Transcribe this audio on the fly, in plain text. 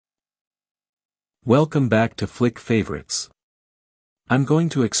Welcome back to Flick Favorites. I'm going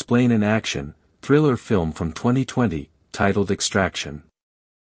to explain an action, thriller film from 2020, titled Extraction.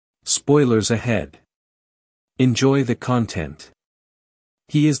 Spoilers ahead. Enjoy the content.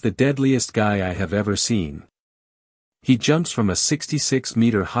 He is the deadliest guy I have ever seen. He jumps from a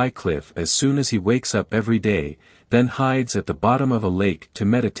 66-meter high cliff as soon as he wakes up every day, then hides at the bottom of a lake to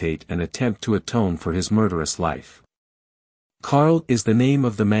meditate and attempt to atone for his murderous life. Carl is the name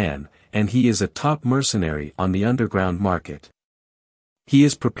of the man, and he is a top mercenary on the underground market. He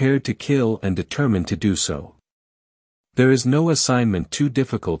is prepared to kill and determined to do so. There is no assignment too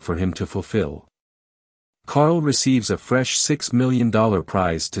difficult for him to fulfill. Carl receives a fresh $6 million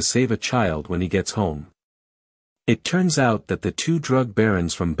prize to save a child when he gets home. It turns out that the two drug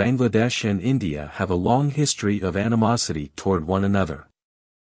barons from Bangladesh and India have a long history of animosity toward one another.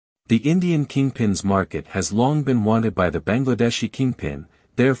 The Indian kingpin's market has long been wanted by the Bangladeshi kingpin,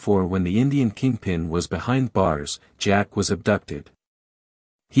 therefore when the Indian kingpin was behind bars, Jack was abducted.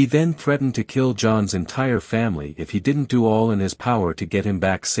 He then threatened to kill John's entire family if he didn't do all in his power to get him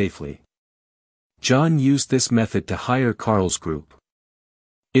back safely. John used this method to hire Carl's group.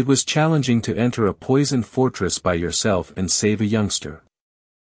 It was challenging to enter a poisoned fortress by yourself and save a youngster.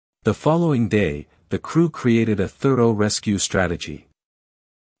 The following day, the crew created a thorough rescue strategy.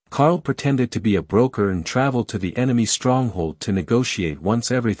 Carl pretended to be a broker and traveled to the enemy stronghold to negotiate once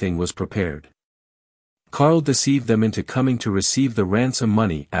everything was prepared. Carl deceived them into coming to receive the ransom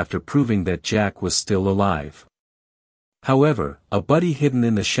money after proving that Jack was still alive. However, a buddy hidden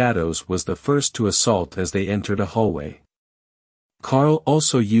in the shadows was the first to assault as they entered a hallway. Carl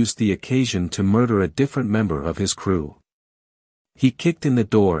also used the occasion to murder a different member of his crew. He kicked in the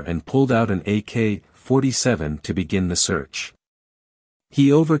door and pulled out an AK-47 to begin the search. He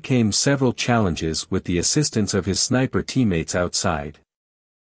overcame several challenges with the assistance of his sniper teammates outside.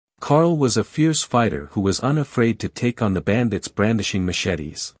 Carl was a fierce fighter who was unafraid to take on the bandits brandishing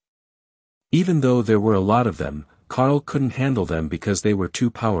machetes. Even though there were a lot of them, Carl couldn't handle them because they were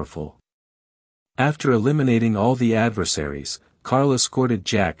too powerful. After eliminating all the adversaries, Carl escorted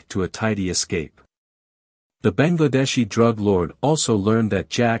Jack to a tidy escape. The Bangladeshi drug lord also learned that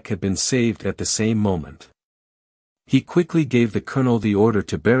Jack had been saved at the same moment. He quickly gave the colonel the order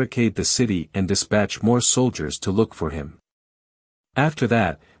to barricade the city and dispatch more soldiers to look for him. After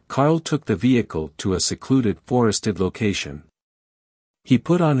that, Carl took the vehicle to a secluded forested location. He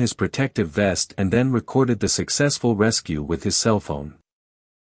put on his protective vest and then recorded the successful rescue with his cell phone.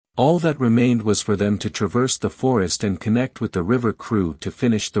 All that remained was for them to traverse the forest and connect with the river crew to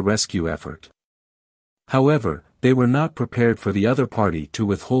finish the rescue effort. However, they were not prepared for the other party to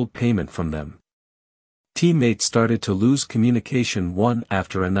withhold payment from them. Teammates started to lose communication one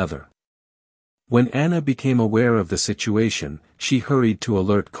after another. When Anna became aware of the situation, she hurried to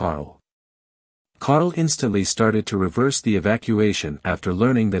alert Carl. Carl instantly started to reverse the evacuation after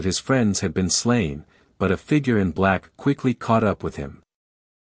learning that his friends had been slain, but a figure in black quickly caught up with him.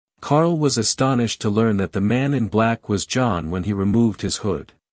 Carl was astonished to learn that the man in black was John when he removed his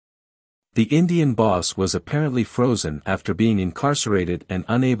hood. The Indian boss was apparently frozen after being incarcerated and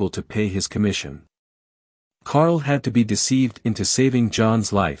unable to pay his commission. Carl had to be deceived into saving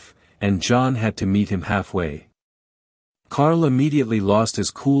John's life, and John had to meet him halfway. Carl immediately lost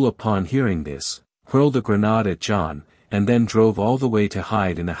his cool upon hearing this, hurled a grenade at John, and then drove all the way to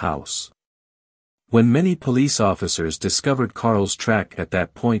hide in a house. When many police officers discovered Carl's track at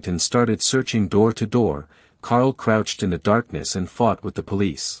that point and started searching door to door, Carl crouched in the darkness and fought with the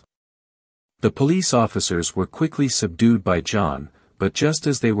police. The police officers were quickly subdued by John, but just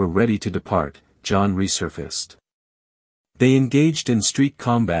as they were ready to depart, John resurfaced. They engaged in street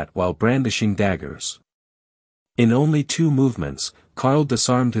combat while brandishing daggers. In only 2 movements, Carl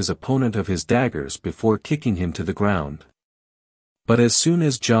disarmed his opponent of his daggers before kicking him to the ground. But as soon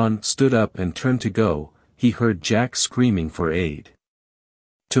as John stood up and turned to go, he heard Jack screaming for aid.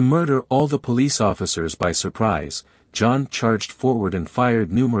 To murder all the police officers by surprise, John charged forward and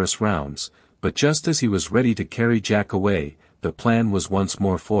fired numerous rounds, but just as he was ready to carry Jack away, the plan was once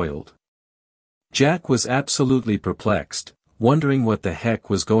more foiled. Jack was absolutely perplexed, wondering what the heck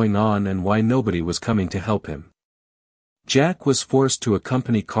was going on and why nobody was coming to help him. Jack was forced to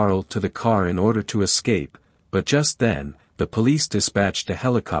accompany Carl to the car in order to escape, but just then, the police dispatched a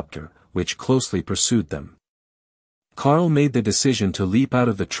helicopter, which closely pursued them. Carl made the decision to leap out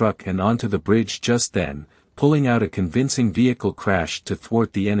of the truck and onto the bridge just then, pulling out a convincing vehicle crash to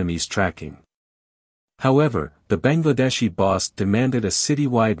thwart the enemy's tracking. However, the Bangladeshi boss demanded a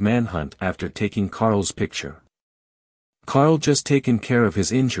citywide manhunt after taking Carl's picture. Carl just taken care of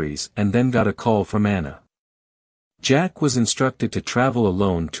his injuries and then got a call from Anna. Jack was instructed to travel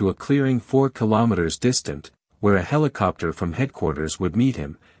alone to a clearing 4 kilometers distant, where a helicopter from headquarters would meet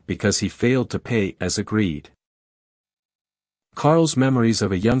him, because he failed to pay as agreed. Carl's memories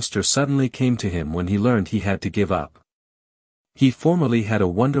of a youngster suddenly came to him when he learned he had to give up. He formerly had a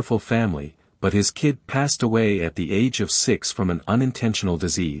wonderful family, but his kid passed away at the age of 6 from an unintentional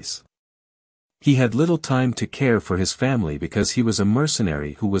disease. He had little time to care for his family because he was a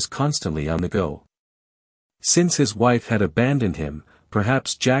mercenary who was constantly on the go. Since his wife had abandoned him,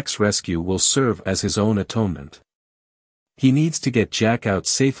 perhaps Jack's rescue will serve as his own atonement. He needs to get Jack out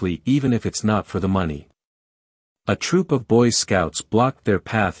safely even if it's not for the money. A troop of Boy Scouts blocked their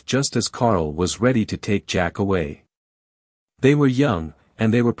path just as Carl was ready to take Jack away. They were young,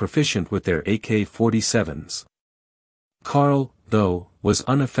 and they were proficient with their AK-47s. Carl, though, was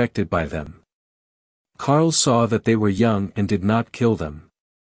unaffected by them. Carl saw that they were young and did not kill them.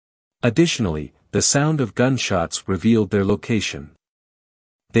 Additionally, the sound of gunshots revealed their location.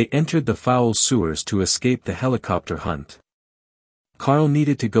 They entered the foul sewers to escape the helicopter hunt. Carl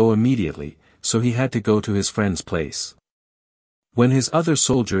needed to go immediately, so he had to go to his friend's place. When his other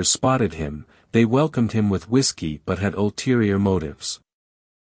soldiers spotted him, they welcomed him with whiskey but had ulterior motives.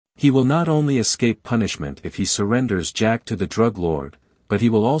 He will not only escape punishment if he surrenders Jack to the drug lord, but he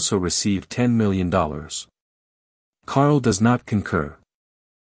will also receive $10 million. Carl does not concur.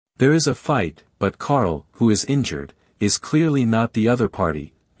 There is a fight, but Carl, who is injured, is clearly not the other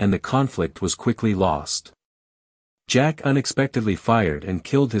party, and the conflict was quickly lost. Jack unexpectedly fired and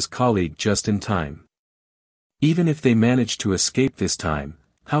killed his colleague just in time. Even if they managed to escape this time,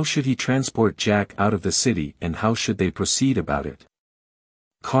 how should he transport Jack out of the city and how should they proceed about it?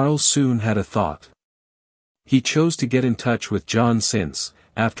 Carl soon had a thought. He chose to get in touch with John since,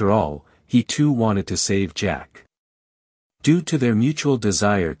 after all, he too wanted to save Jack. Due to their mutual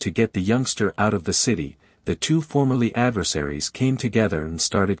desire to get the youngster out of the city, the two formerly adversaries came together and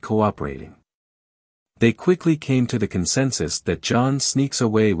started cooperating. They quickly came to the consensus that John sneaks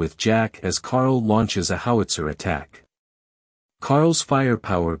away with Jack as Carl launches a howitzer attack. Carl's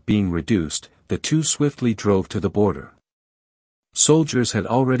firepower being reduced, the two swiftly drove to the border. Soldiers had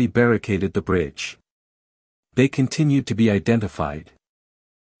already barricaded the bridge. They continued to be identified.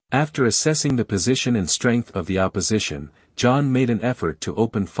 After assessing the position and strength of the opposition, John made an effort to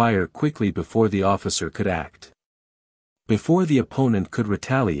open fire quickly before the officer could act. Before the opponent could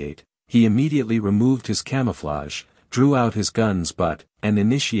retaliate, he immediately removed his camouflage, drew out his guns and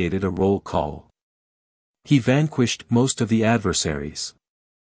initiated a roll call. He vanquished most of the adversaries.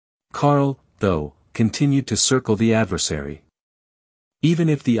 Carl, though, continued to circle the adversary. Even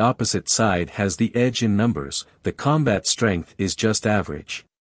if the opposite side has the edge in numbers, the combat strength is just average.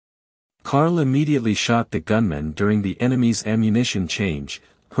 Carl immediately shot the gunman during the enemy's ammunition change,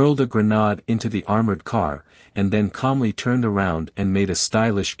 hurled a grenade into the armored car, and then calmly turned around and made a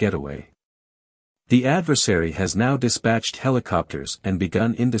stylish getaway. The adversary has now dispatched helicopters and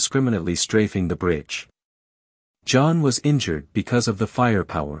begun indiscriminately strafing the bridge. John was injured because of the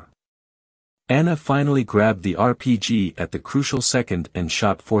firepower. Anna finally grabbed the RPG at the crucial second and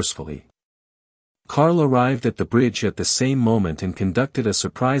shot forcefully. Carl arrived at the bridge at the same moment and conducted a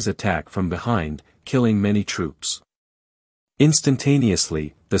surprise attack from behind, killing many troops.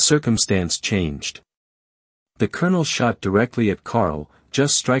 Instantaneously, the circumstance changed. The colonel shot directly at Carl,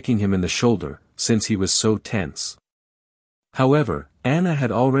 just striking him in the shoulder, since he was so tense. However, Anna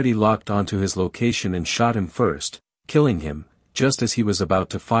had already locked onto his location and shot him first, killing him, just as he was about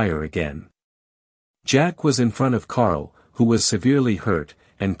to fire again. Jack was in front of Carl, who was severely hurt,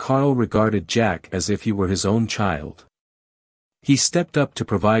 and Carl regarded Jack as if he were his own child. He stepped up to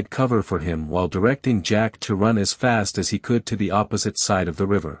provide cover for him while directing Jack to run as fast as he could to the opposite side of the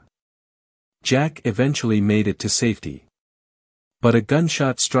river. Jack eventually made it to safety. But a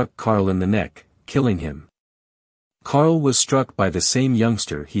gunshot struck Carl in the neck, killing him. Carl was struck by the same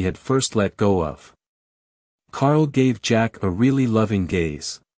youngster he had first let go of. Carl gave Jack a really loving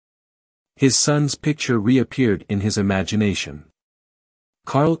gaze. His son's picture reappeared in his imagination.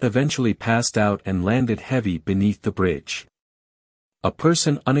 Carl eventually passed out and landed heavy beneath the bridge. A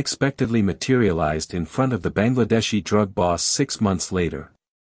person unexpectedly materialized in front of the Bangladeshi drug boss 6 months later.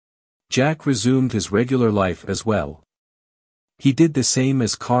 Jack resumed his regular life as well. He did the same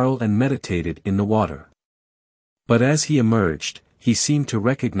as Carl and meditated in the water. But as he emerged, he seemed to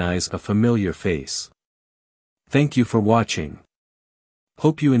recognize a familiar face. Thank you for watching.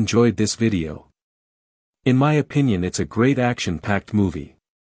 Hope you enjoyed this video. In my opinion, it's a great action-packed movie.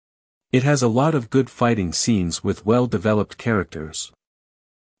 It has a lot of good fighting scenes with well-developed characters.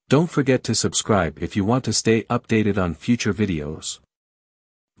 Don't forget to subscribe if you want to stay updated on future videos.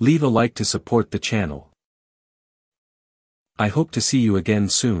 Leave a like to support the channel. I hope to see you again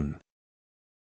soon.